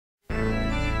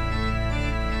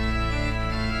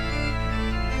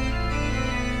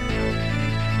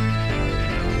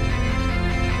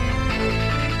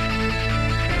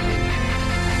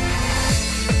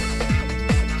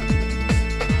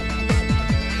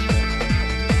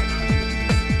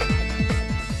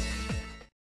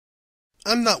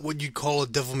I'm not what you'd call a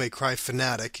Devil May Cry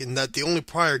fanatic, in that the only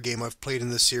prior game I've played in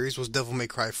this series was Devil May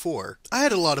Cry 4. I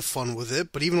had a lot of fun with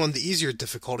it, but even on the easier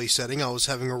difficulty setting I was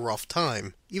having a rough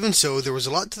time. Even so, there was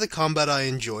a lot to the combat I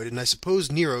enjoyed, and I suppose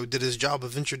Nero did his job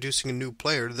of introducing a new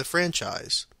player to the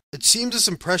franchise. It seems this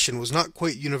impression was not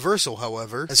quite universal,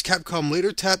 however, as Capcom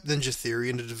later tapped Ninja Theory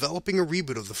into developing a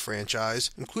reboot of the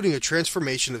franchise, including a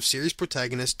transformation of series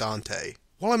protagonist Dante.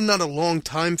 While I'm not a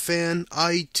long-time fan,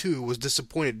 I, too, was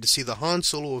disappointed to see the Han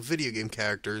Solo of video game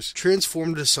characters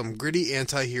transformed into some gritty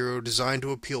anti-hero designed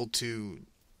to appeal to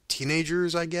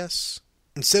teenagers, I guess?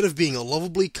 Instead of being a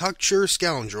lovably cocksure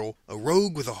scoundrel, a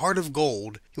rogue with a heart of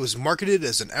gold, he was marketed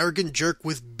as an arrogant jerk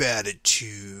with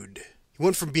baditude. He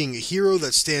went from being a hero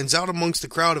that stands out amongst the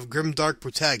crowd of grimdark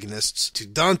protagonists to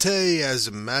Dante as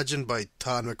imagined by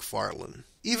Todd McFarlane.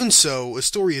 Even so, a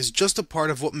story is just a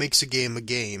part of what makes a game,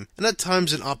 and at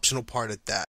times an optional part at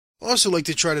that. I also like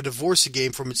to try to divorce a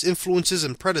game from its influences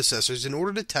and predecessors in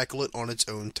order to tackle it on its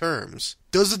own terms.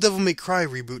 Does the Devil May Cry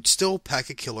reboot still pack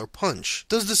a killer punch?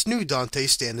 Does this new Dante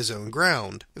stand his own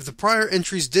ground? If the prior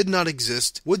entries did not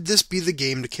exist, would this be the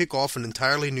game to kick off an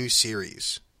entirely new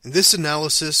series? In this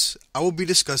analysis, I will be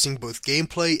discussing both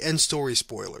gameplay and story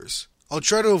spoilers. I'll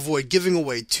try to avoid giving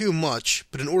away too much,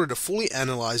 but in order to fully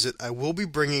analyze it, I will be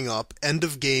bringing up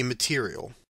end-of-game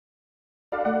material.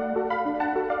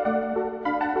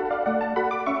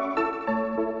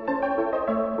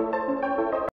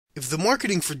 If the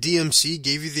marketing for DmC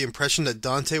gave you the impression that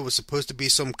Dante was supposed to be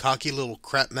some cocky little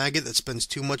crap maggot that spends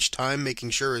too much time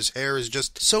making sure his hair is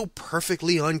just so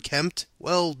perfectly unkempt,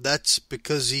 well, that's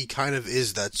because he kind of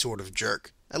is that sort of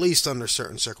jerk, at least under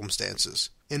certain circumstances.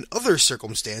 In other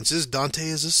circumstances, Dante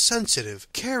is a sensitive,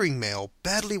 caring male,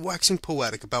 badly waxing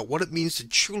poetic about what it means to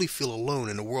truly feel alone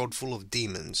in a world full of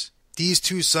demons. These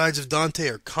two sides of Dante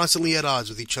are constantly at odds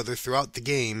with each other throughout the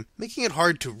game, making it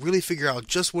hard to really figure out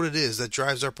just what it is that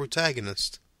drives our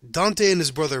protagonist. Dante and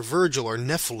his brother Virgil are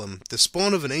Nephilim, the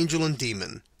spawn of an angel and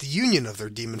demon. The union of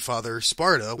their demon father,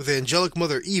 Sparta, with angelic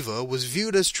mother Eva was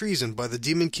viewed as treason by the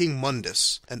demon king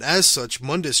Mundus, and as such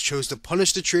Mundus chose to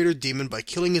punish the traitor demon by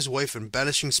killing his wife and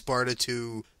banishing Sparta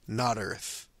to not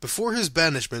Earth. Before his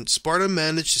banishment, Sparta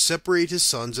managed to separate his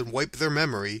sons and wipe their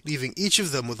memory, leaving each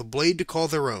of them with a blade to call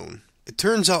their own. It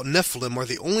turns out Nephilim are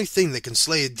the only thing that can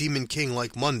slay a demon king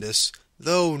like Mundus,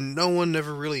 though no one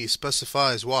ever really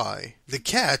specifies why. The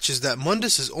catch is that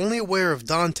Mundus is only aware of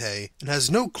Dante and has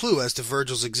no clue as to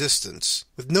Virgil's existence.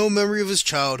 With no memory of his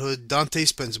childhood, Dante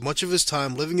spends much of his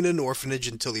time living in an orphanage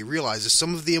until he realizes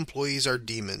some of the employees are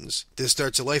demons. This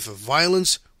starts a life of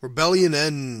violence, rebellion,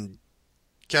 and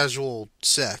casual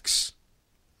sex.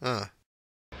 Your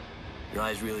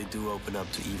eyes really do open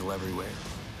up to evil everywhere.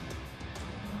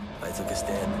 I took a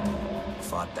stand,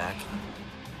 fought back,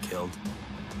 killed.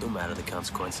 No matter the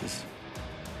consequences.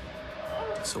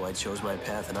 So I chose my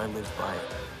path and I lived by it.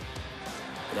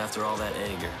 But after all that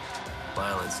anger,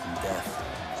 violence, and death,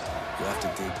 you have to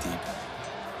dig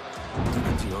deep.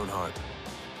 Dig into your own heart.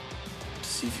 To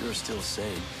see if you're still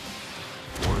sane.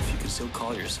 Or if you can still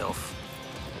call yourself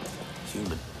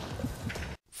human.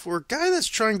 For a guy that's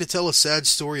trying to tell a sad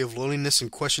story of loneliness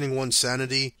and questioning one's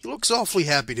sanity, he looks awfully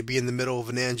happy to be in the middle of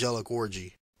an angelic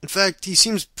orgy. In fact, he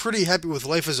seems pretty happy with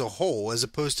life as a whole, as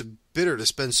opposed to bitter to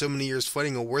spend so many years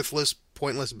fighting a worthless,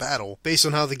 pointless battle. Based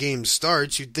on how the game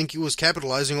starts, you'd think he was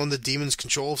capitalizing on the demon's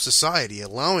control of society,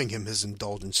 allowing him his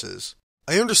indulgences.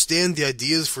 I understand the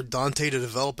ideas for Dante to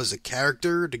develop as a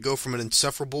character, to go from an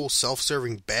insufferable,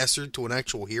 self-serving bastard to an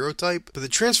actual hero type, but the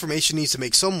transformation needs to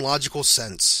make some logical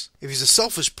sense. If he's a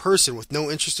selfish person with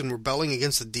no interest in rebelling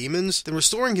against the demons, then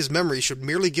restoring his memory should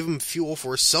merely give him fuel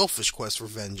for a selfish quest for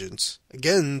vengeance.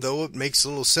 Again, though, it makes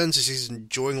little sense as he's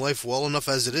enjoying life well enough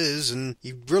as it is, and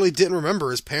he really didn't remember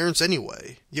his parents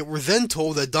anyway. Yet we're then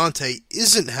told that Dante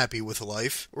isn't happy with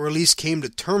life, or at least came to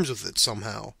terms with it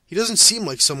somehow. He doesn't seem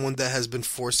like someone that has been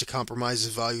forced to compromise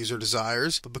his values or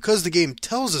desires, but because the game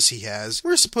tells us he has,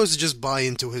 we're supposed to just buy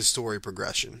into his story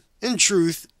progression. In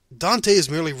truth, Dante is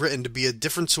merely written to be a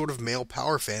different sort of male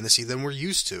power fantasy than we're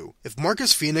used to. If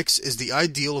Marcus Phoenix is the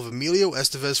ideal of Emilio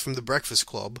Estevez from The Breakfast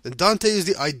Club, then Dante is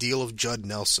the ideal of Judd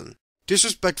Nelson.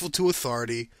 Disrespectful to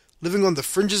authority, living on the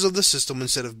fringes of the system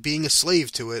instead of being a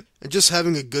slave to it, and just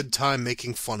having a good time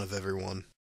making fun of everyone.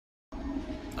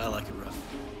 I like it rough.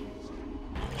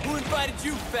 Who invited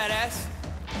you, fat ass?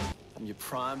 On your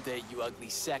prom date, you ugly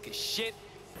sack of shit.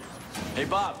 Hey,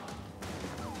 Bob.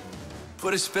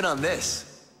 Put a spin on this.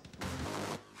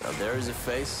 Now there is a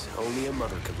face only a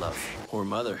mother could love. Or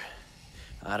mother.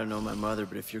 I don't know my mother,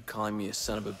 but if you're calling me a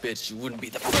son of a bitch, you wouldn't be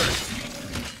the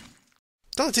first.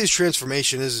 Dante's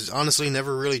transformation is honestly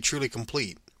never really truly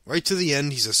complete. Right to the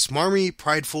end, he's a smarmy,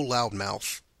 prideful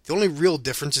loudmouth. The only real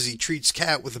difference is he treats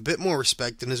Kat with a bit more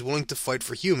respect and is willing to fight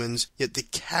for humans, yet the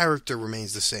character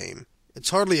remains the same. It's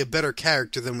hardly a better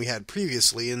character than we had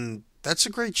previously, and that's a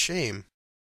great shame.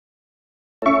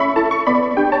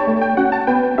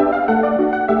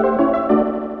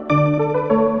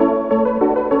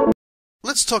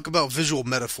 Let's talk about visual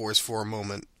metaphors for a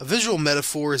moment. A visual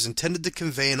metaphor is intended to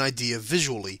convey an idea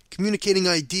visually, communicating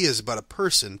ideas about a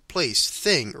person, place,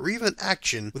 thing, or even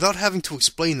action without having to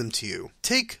explain them to you.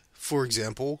 Take, for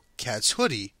example, Kat's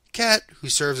hoodie. Kat, who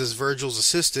serves as Virgil's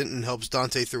assistant and helps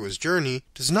Dante through his journey,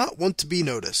 does not want to be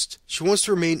noticed. She wants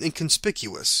to remain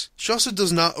inconspicuous. She also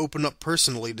does not open up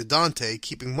personally to Dante,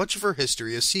 keeping much of her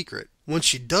history a secret. Once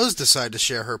she does decide to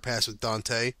share her past with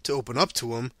Dante, to open up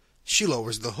to him, she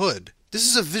lowers the hood. This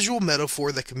is a visual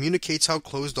metaphor that communicates how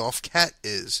closed off Kat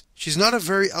is. She's not a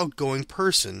very outgoing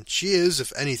person. She is,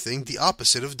 if anything, the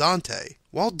opposite of Dante.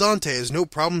 While Dante has no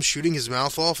problem shooting his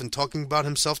mouth off and talking about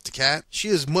himself to Kat, she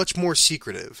is much more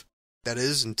secretive. That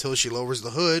is, until she lowers the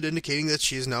hood, indicating that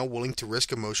she is now willing to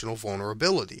risk emotional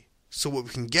vulnerability. So what we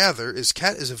can gather is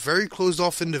Kat is a very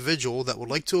closed-off individual that would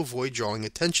like to avoid drawing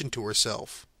attention to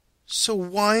herself. So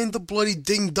why in the bloody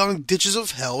ding-dong ditches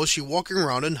of hell is she walking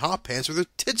around in hot pants with her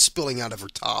tits spilling out of her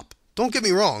top? Don't get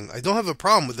me wrong, I don't have a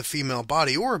problem with the female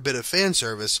body or a bit of fan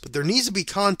service, but there needs to be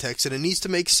context and it needs to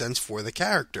make sense for the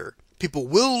character. People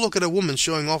will look at a woman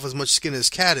showing off as much skin as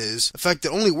Kat is, a fact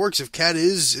that only works if Kat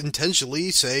is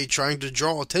intentionally, say, trying to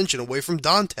draw attention away from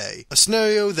Dante, a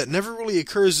scenario that never really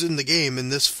occurs in the game in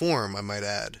this form, I might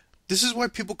add. This is why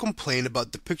people complain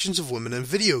about depictions of women in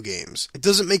video games. It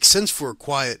doesn't make sense for a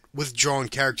quiet, withdrawn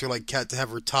character like Kat to have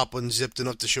her top unzipped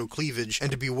enough to show cleavage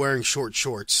and to be wearing short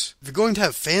shorts. If you're going to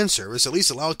have fan service, at least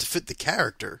allow it to fit the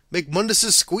character. Make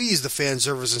Mundus's squeeze the fan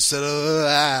service instead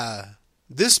of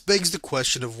This begs the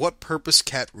question of what purpose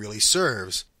Kat really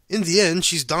serves. In the end,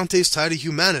 she's Dante's tie to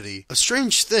humanity. A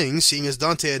strange thing, seeing as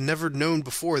Dante had never known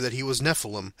before that he was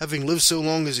Nephilim. Having lived so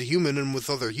long as a human and with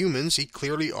other humans, he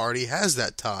clearly already has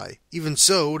that tie. Even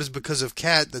so, it is because of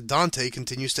Kat that Dante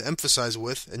continues to emphasize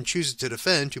with, and chooses to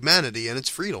defend, humanity and its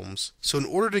freedoms. So in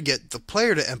order to get the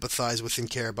player to empathize with and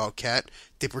care about Kat,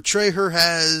 they portray her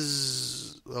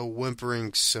as a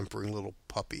whimpering, simpering little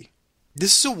puppy.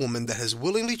 This is a woman that has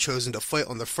willingly chosen to fight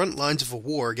on the front lines of a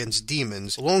war against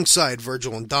demons alongside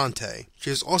Virgil and Dante. She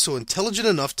is also intelligent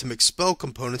enough to mix spell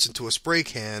components into a spray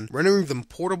can, rendering them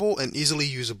portable and easily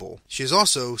usable. She is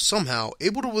also, somehow,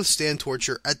 able to withstand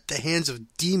torture at the hands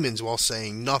of demons while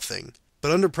saying nothing.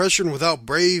 But under pressure and without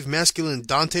brave, masculine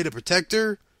Dante to protect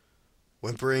her,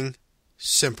 whimpering,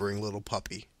 simpering little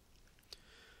puppy.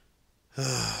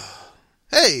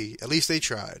 Hey, at least they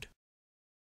tried.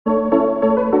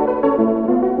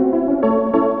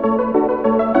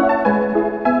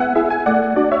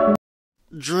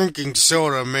 Drinking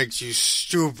soda makes you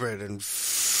stupid and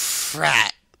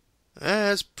fat.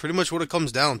 That's pretty much what it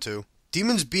comes down to.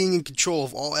 Demons being in control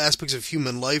of all aspects of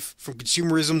human life, from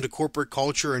consumerism to corporate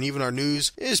culture and even our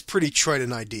news, is pretty trite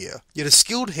an idea. Yet a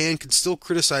skilled hand can still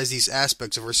criticize these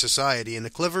aspects of our society in a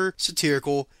clever,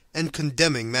 satirical, and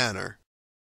condemning manner.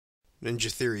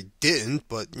 Ninja Theory didn't,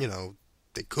 but,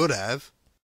 they could have.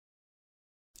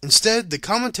 Instead, the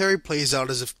commentary plays out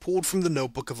as if pulled from the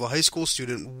notebook of a high school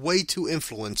student way too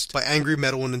influenced by angry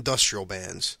metal and industrial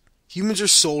bands. Humans are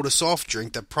sold a soft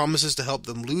drink that promises to help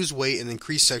them lose weight and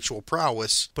increase sexual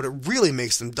prowess, but it really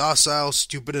makes them docile,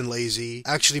 stupid, and lazy,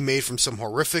 actually made from some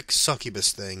horrific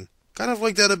succubus thing. Kind of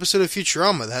like that episode of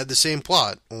Futurama that had the same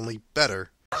plot, only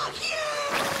better.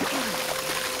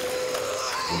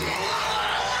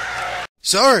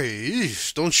 Sorry,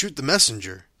 don't shoot the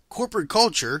messenger. Corporate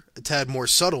culture, a tad more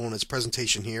subtle in its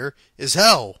presentation here, is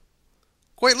hell.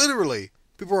 Quite literally.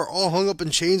 People are all hung up in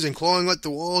chains and clawing at the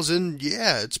walls, and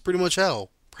yeah, it's pretty much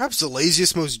hell. Perhaps the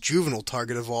laziest, most juvenile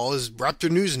target of all is Raptor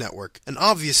News Network, an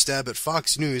obvious stab at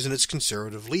Fox News and its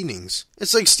conservative leanings.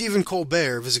 It's like Stephen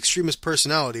Colbert if his extremist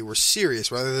personality were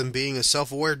serious rather than being a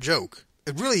self-aware joke.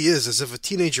 It really is as if a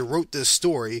teenager wrote this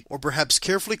story, or perhaps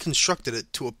carefully constructed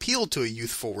it to appeal to a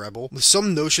youthful rebel, with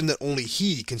some notion that only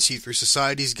he can see through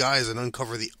society's guise and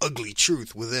uncover the ugly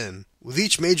truth within. With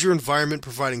each major environment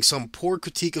providing some poor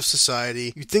critique of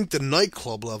society, you'd think the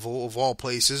nightclub level, of all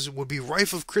places, would be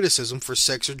rife of criticism for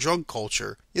sex or drug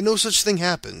culture. Yet no such thing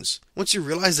happens. Once you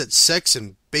realize that sex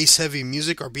and bass-heavy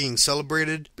music are being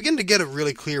celebrated, begin to get a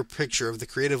really clear picture of the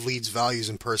creative lead's values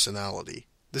and personality.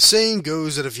 The saying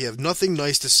goes that if you have nothing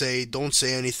nice to say, don't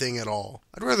say anything at all.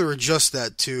 I'd rather adjust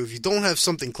that to, if you don't have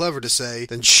something clever to say,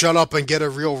 then shut up and get a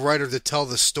real writer to tell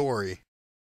the story.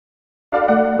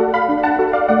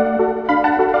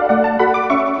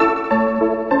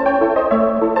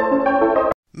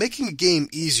 Making a game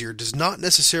easier does not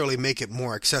necessarily make it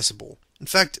more accessible. In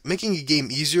fact, making a game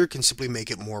easier can simply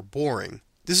make it more boring.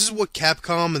 This is what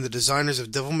Capcom and the designers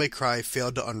of Devil May Cry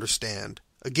failed to understand.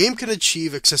 A game can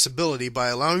achieve accessibility by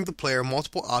allowing the player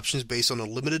multiple options based on a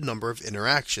limited number of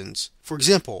interactions. For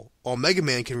example, all Mega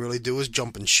Man can really do is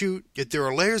jump and shoot, yet there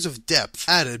are layers of depth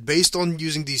added based on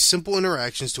using these simple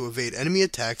interactions to evade enemy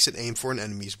attacks and aim for an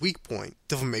enemy's weak point.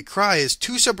 Devil May Cry has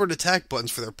 2 separate attack buttons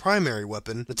for their primary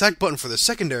weapon, an attack button for the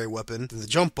secondary weapon, and the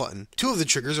jump button. 2 of the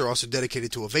triggers are also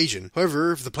dedicated to evasion.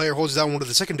 However, if the player holds down one of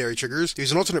the secondary triggers,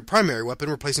 there's an alternate primary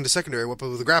weapon replacing the secondary weapon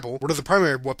with a grapple. Whatever the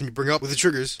primary weapon you bring up with the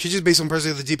triggers changes based on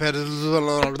pressing the D-pad.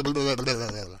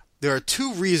 There are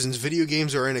 2 reasons video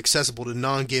games are inaccessible to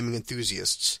non-gaming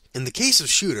enthusiasts. In the case of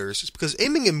shooters, it's because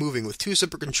aiming and moving with 2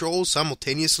 separate controls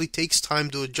simultaneously takes time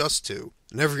to adjust to.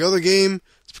 In every other game,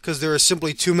 it's because there are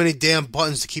simply too many damn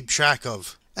buttons to keep track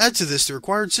of. Add to this the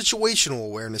required situational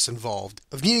awareness involved,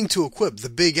 of needing to equip the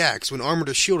big axe when armored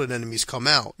or shielded enemies come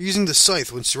out, or using the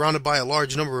scythe when surrounded by a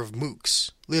large number of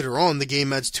mooks. Later on, the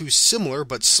game adds 2 similar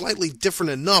but slightly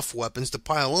different enough weapons to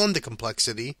pile on the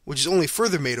complexity, which is only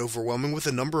further made overwhelming with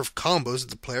the number of combos that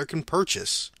the player can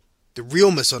purchase. The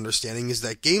real misunderstanding is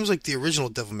that games like the original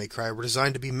Devil May Cry were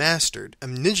designed to be mastered,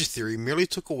 and Ninja Theory merely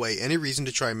took away any reason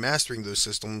to try mastering those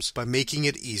systems by making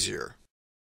it easier.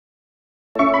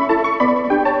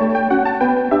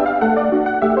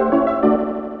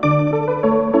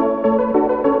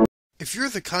 If you're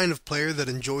the kind of player that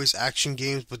enjoys action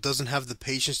games but doesn't have the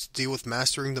patience to deal with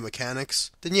mastering the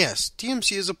mechanics, then yes,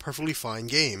 DmC is a perfectly fine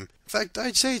game. In fact,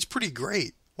 I'd say it's pretty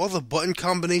great. While the button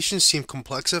combinations seem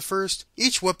complex at first,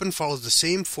 each weapon follows the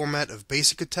same format of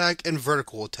basic attack and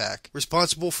vertical attack,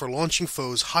 responsible for launching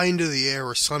foes high into the air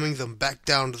or slamming them back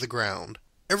down to the ground.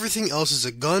 Everything else is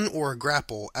a gun or a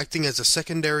grapple, acting as a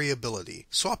secondary ability.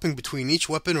 Swapping between each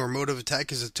weapon or mode of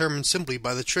attack is determined simply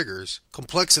by the triggers.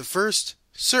 Complex at first?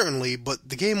 Certainly, but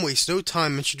the game wastes no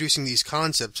time introducing these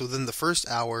concepts within the first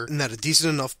hour and at a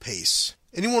decent enough pace.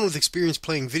 Anyone with experience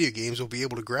playing video games will be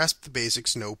able to grasp the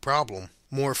basics no problem.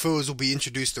 More foes will be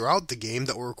introduced throughout the game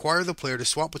that will require the player to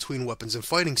swap between weapons and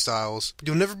fighting styles, but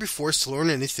you'll never be forced to learn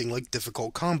anything like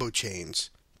difficult combo chains.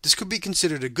 This could be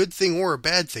considered a good thing or a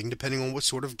bad thing depending on what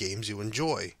sort of games you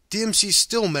enjoy. DmC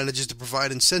still manages to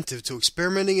provide incentive to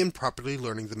experimenting and properly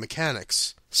learning the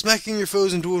mechanics. Smacking your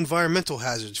foes into environmental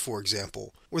hazards, for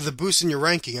example, or the boost in your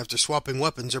ranking after swapping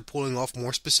weapons or pulling off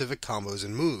more specific combos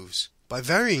and moves. By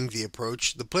varying the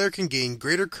approach, the player can gain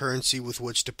greater currency with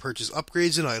which to purchase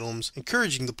upgrades and items,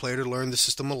 encouraging the player to learn the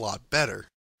system a lot better.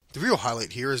 The real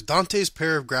highlight here is Dante's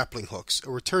pair of grappling hooks, a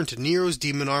return to Nero's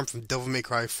demon arm from Devil May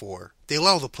Cry 4. They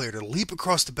allow the player to leap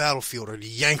across the battlefield or to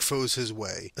yank foes his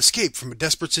way, escape from a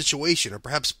desperate situation, or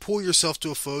perhaps pull yourself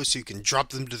to a foe so you can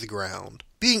drop them to the ground.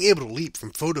 Being able to leap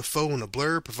from foe to foe in a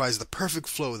blur provides the perfect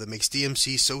flow that makes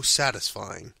DmC so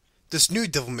satisfying. This new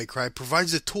Devil May Cry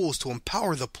provides the tools to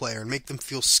empower the player and make them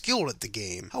feel skilled at the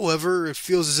game. However, it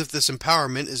feels as if this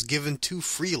empowerment is given too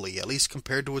freely, at least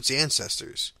compared to its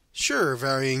ancestors. Sure,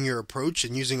 varying your approach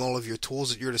and using all of your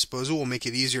tools at your disposal will make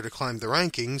it easier to climb the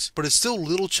rankings, but it's still a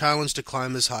little challenge to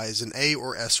climb as high as an A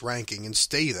or S ranking and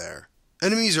stay there.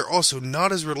 Enemies are also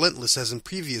not as relentless as in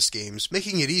previous games,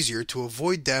 making it easier to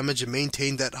avoid damage and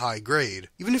maintain that high grade.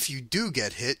 Even if you do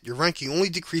get hit, your ranking only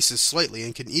decreases slightly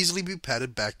and can easily be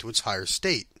padded back to its higher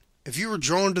state. If you were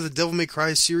drawn to the Devil May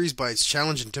Cry series by its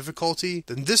challenge and difficulty,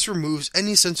 then this removes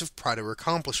any sense of pride or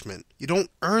accomplishment. You don't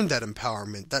earn that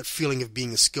empowerment, that feeling of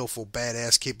being a skillful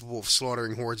badass capable of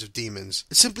slaughtering hordes of demons.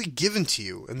 It's simply given to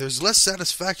you, and there's less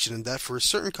satisfaction in that for a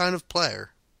certain kind of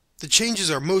player. The changes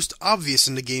are most obvious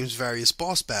in the game's various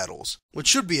boss battles. What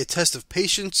should be a test of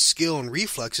patience, skill, and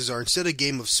reflexes are instead a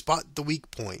game of spot the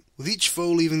weak point, with each foe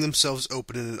leaving themselves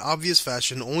open in an obvious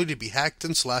fashion only to be hacked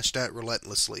and slashed at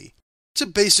relentlessly. It's a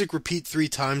basic repeat 3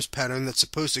 times pattern that's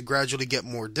supposed to gradually get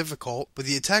more difficult, but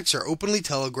the attacks are openly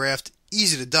telegraphed,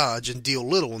 easy to dodge, and deal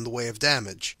little in the way of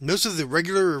damage. Most of the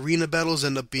regular arena battles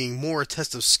end up being more a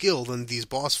test of skill than these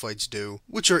boss fights do,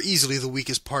 which are easily the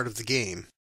weakest part of the game.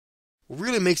 What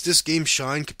really makes this game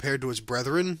shine compared to its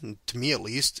brethren, to me at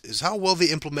least, is how well they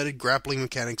implemented grappling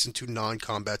mechanics into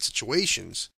non-combat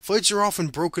situations. Fights are often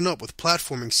broken up with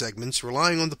platforming segments,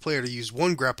 relying on the player to use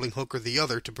one grappling hook or the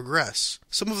other to progress.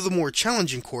 Some of the more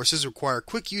challenging courses require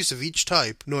quick use of each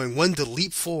type, knowing when to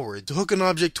leap forward, to hook an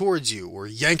object towards you, or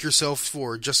yank yourself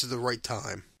forward just at the right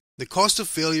time. The cost of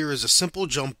failure is a simple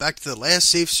jump back to the last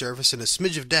safe surface and a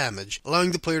smidge of damage,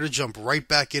 allowing the player to jump right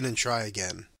back in and try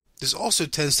again. This also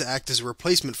tends to act as a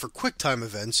replacement for QuickTime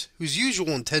events, whose usual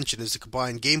intention is to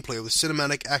combine gameplay with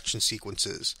cinematic action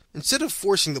sequences. Instead of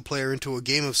forcing the player into a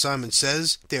game of Simon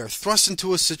Says, they are thrust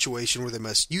into a situation where they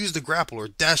must use the grapple or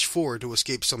dash forward to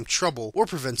escape some trouble or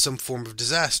prevent some form of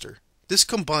disaster. This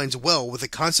combines well with a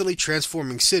constantly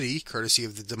transforming city, courtesy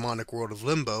of the demonic world of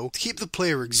Limbo, to keep the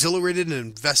player exhilarated and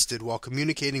invested while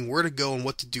communicating where to go and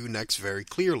what to do next very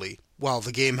clearly. While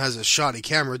the game has a shoddy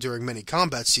camera during many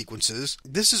combat sequences,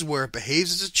 this is where it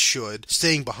behaves as it should,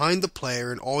 staying behind the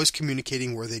player and always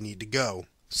communicating where they need to go.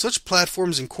 Such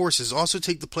platforms and courses also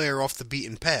take the player off the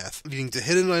beaten path, leading to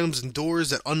hidden items and doors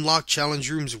that unlock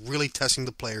challenge rooms, really testing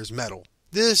the player's mettle.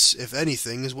 This, if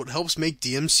anything, is what helps make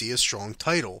DmC a strong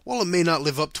title. While it may not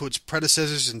live up to its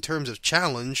predecessors in terms of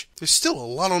challenge, there's still a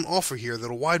lot on offer here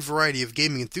that a wide variety of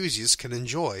gaming enthusiasts can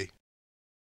enjoy.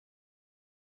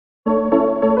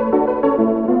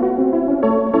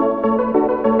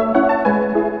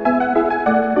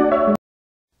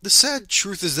 The sad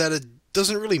truth is that it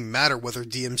doesn't really matter whether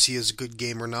DmC is a good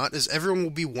game or not, as everyone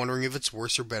will be wondering if it's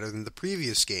worse or better than the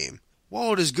previous game.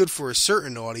 While it is good for a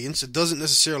certain audience, it doesn't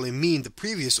necessarily mean the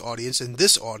previous audience and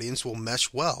this audience will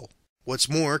mesh well. What's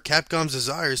more, Capcom's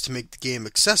desires to make the game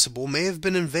accessible may have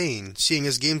been in vain, seeing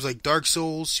as games like Dark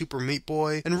Souls, Super Meat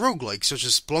Boy, and roguelikes such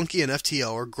as Splunky and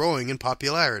FTL are growing in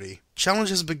popularity. Challenge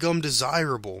has become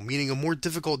desirable, meaning a more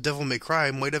difficult Devil May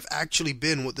Cry might have actually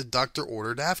been what the doctor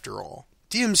ordered after all.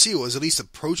 DmC was at least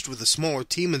approached with a smaller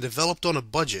team and developed on a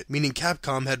budget, meaning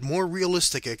Capcom had more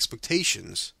realistic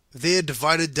expectations. If they had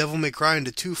divided Devil May Cry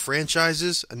into two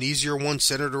franchises, an easier one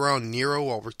centered around Nero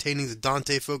while retaining the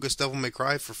Dante-focused Devil May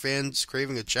Cry for fans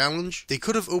craving a challenge, they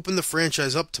could have opened the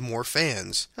franchise up to more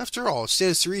fans. After all, it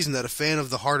stands to reason that a fan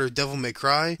of the harder Devil May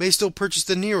Cry may still purchase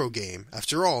the Nero game.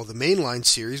 After all, the mainline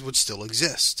series would still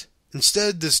exist.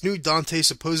 Instead, this new Dante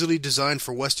supposedly designed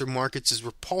for Western markets is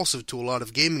repulsive to a lot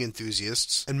of gaming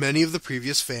enthusiasts, and many of the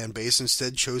previous fanbase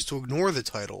instead chose to ignore the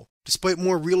title. Despite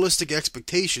more realistic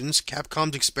expectations,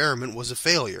 Capcom's experiment was a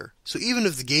failure. So even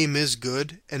if the game is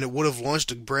good, and it would have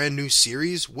launched a brand new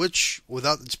series, which,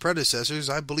 without its predecessors,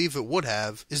 I believe it would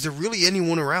have, is there really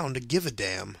anyone around to give a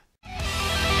damn?